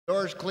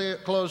Doors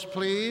closed,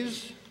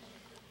 please.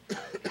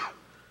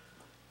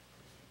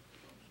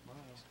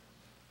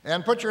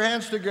 And put your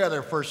hands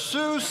together for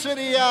Sioux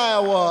City,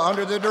 Iowa,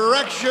 under the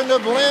direction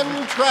of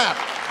Lynn Trapp,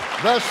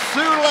 the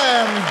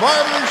Siouxland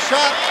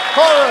Barbershop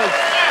Chorus.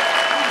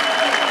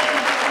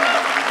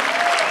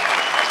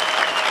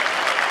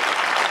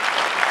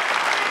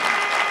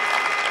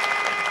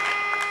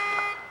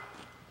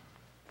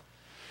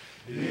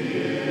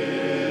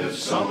 If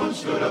someone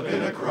stood up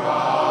in a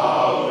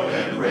crowd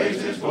and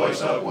raised his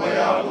voice up way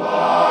out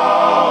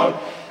loud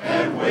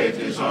and waved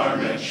his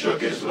arm and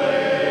shook his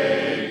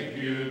leg,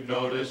 you'd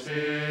notice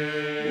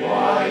him.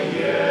 Why,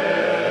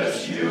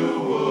 yes, you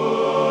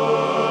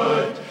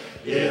would.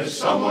 If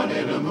someone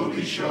in a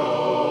movie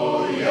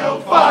show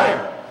yelled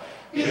fire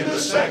in the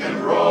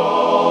second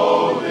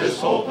row, this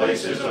whole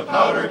place is a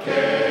powder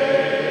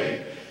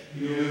keg,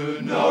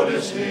 you'd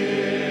notice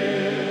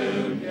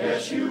him.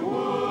 Yes, you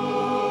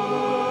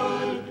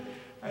would.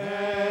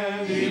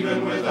 And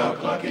even without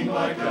clucking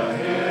like a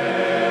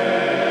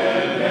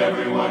hen,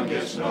 everyone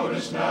gets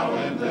noticed now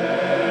and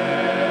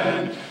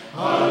then.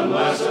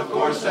 Unless, of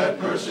course, that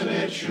person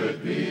it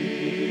should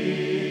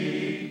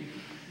be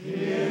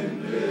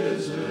invisible,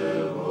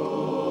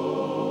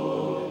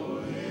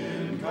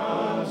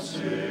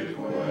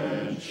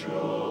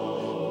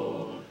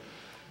 inconsequential.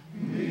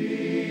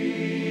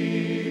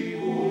 Me,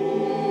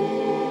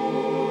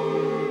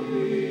 poor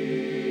me.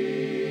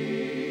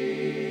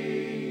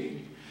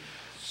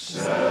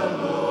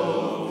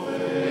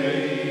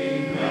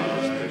 Cellophane,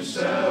 Mr.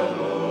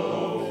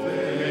 Cellophane,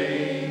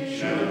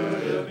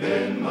 should have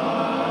been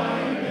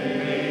my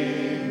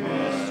name,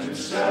 Mr.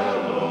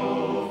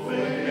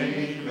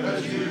 Cellophane,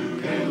 'cause you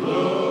can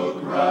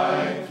look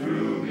right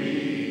through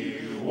me,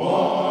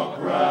 walk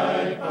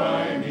right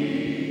by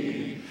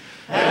me,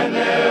 and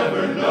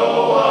never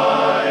know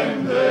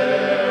I'm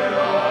there.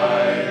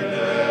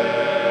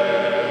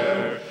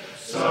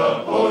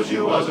 Suppose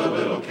you was a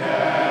little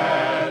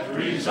cat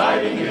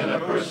residing in a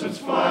person's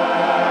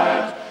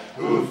flat,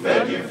 who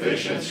fed you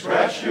fish and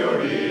scratched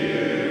your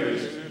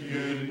ears,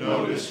 you'd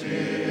notice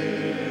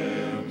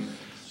him.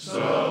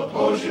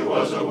 Suppose you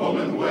was a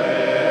woman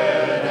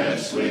wed and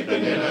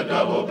sleeping in a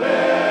double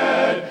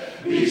bed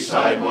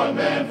beside one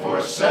man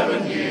for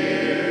 7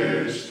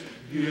 years,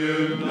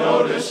 you'd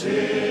notice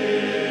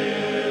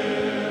him.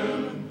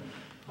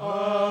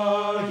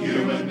 A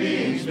human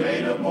being's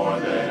made of more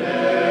than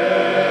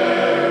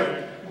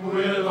air.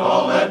 With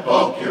all that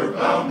bulk, you're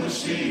bound to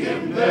see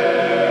him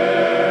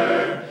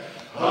there.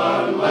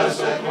 Unless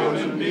that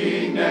human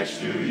being next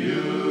to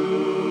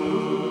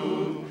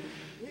you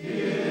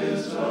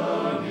is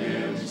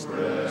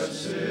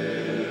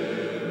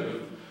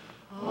unimpressive,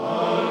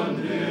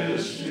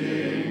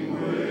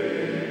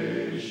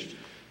 undistinguished,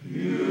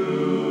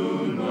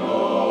 you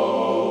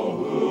know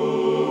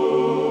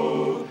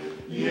who.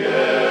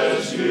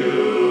 Yes,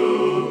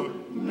 you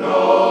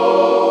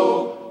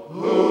know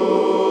who.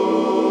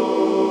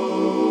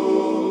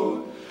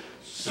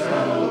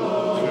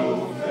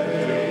 Cellophane,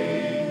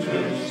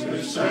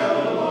 Mr.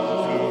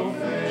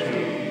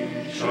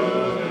 Cellophane,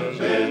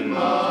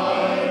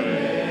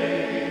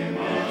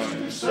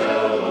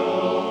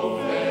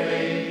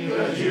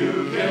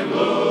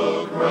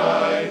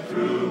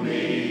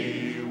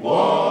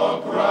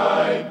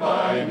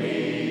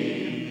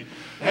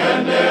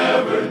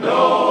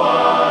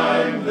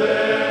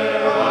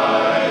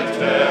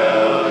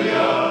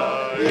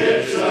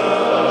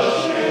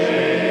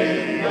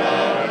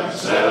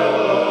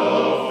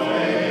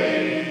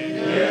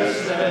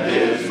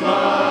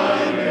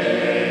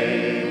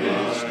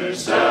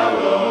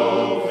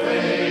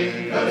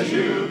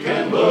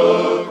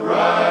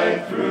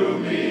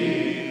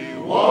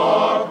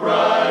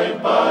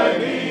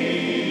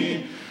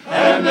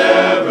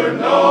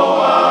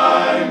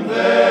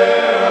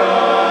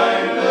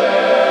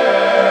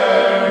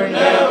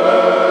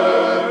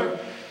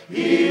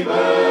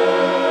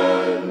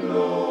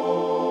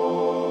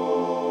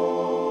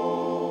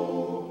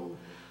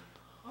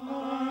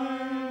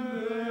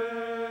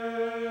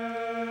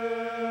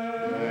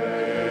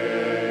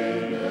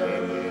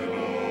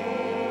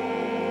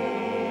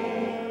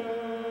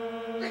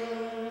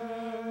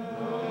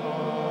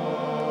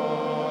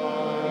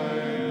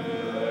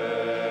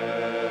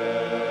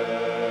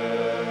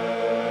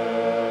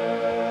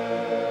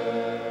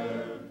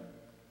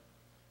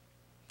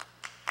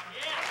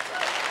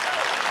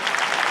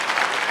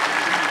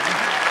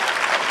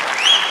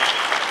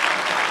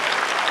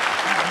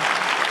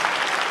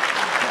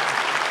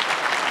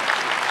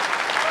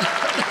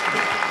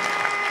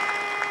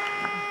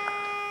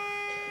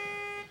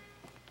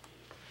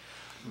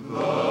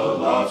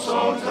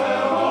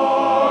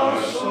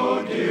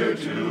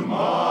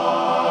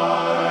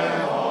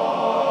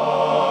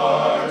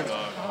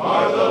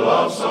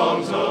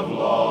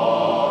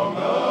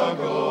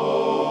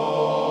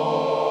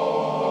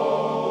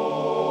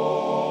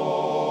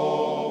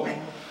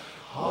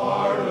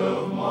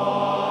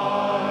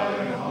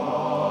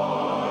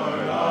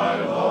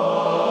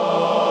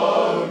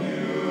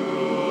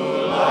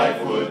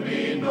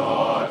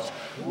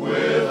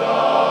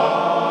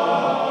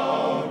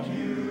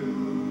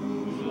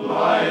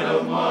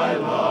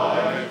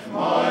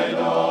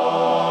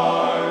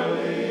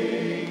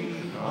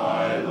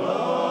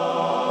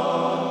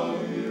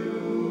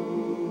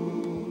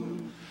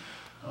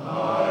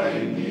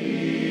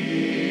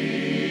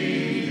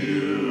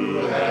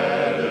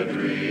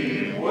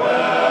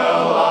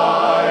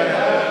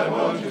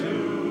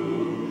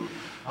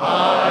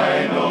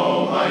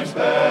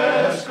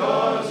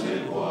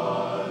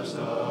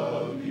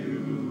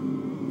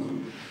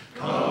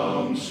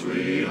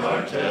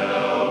 Sweetheart,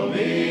 tell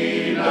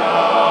me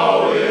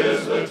now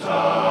is the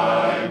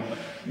time.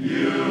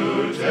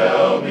 You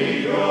tell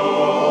me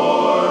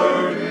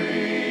your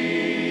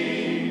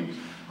dream.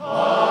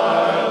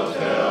 I'll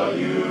tell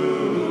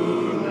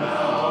you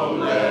now.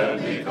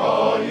 Let me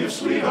call you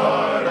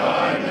sweetheart.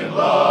 I'm in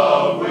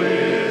love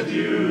with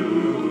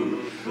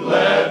you.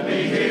 Let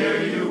me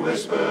hear you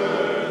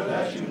whisper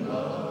that you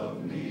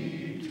love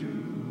me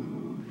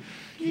too.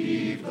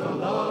 Keep the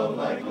love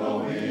light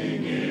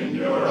glowing in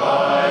your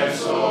eyes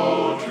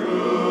so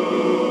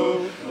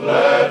true.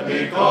 Let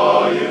me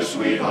call you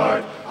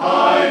sweetheart.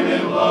 I'm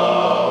in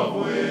love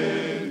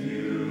with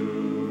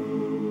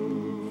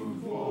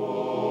you.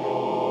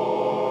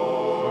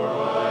 For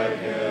I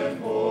can't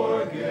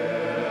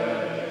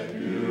forget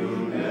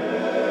you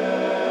never.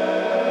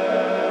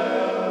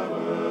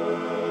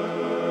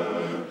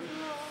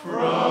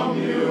 From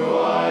you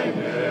I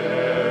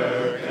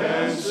ne'er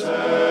can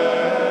sever.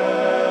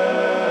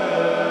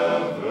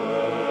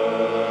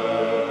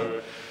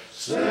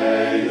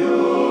 Say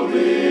you'll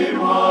be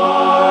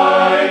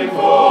mine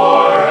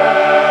forever.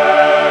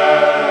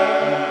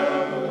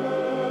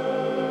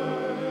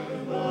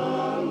 The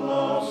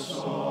love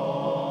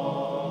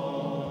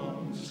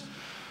songs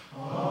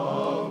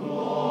of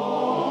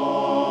long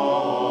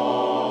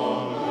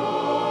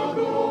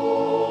ago.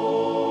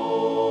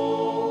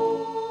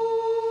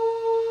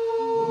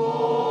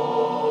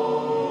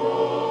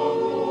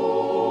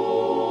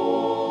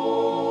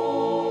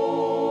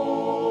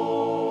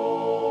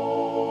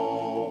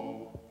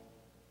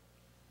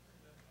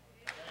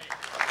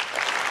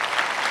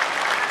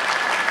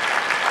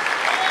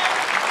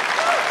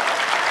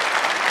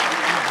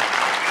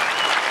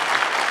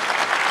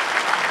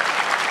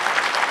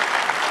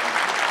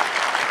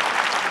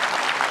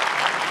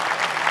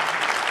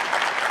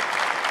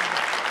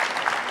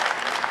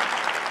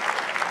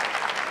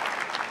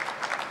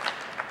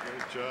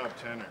 Great job,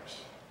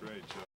 tenors. Great job.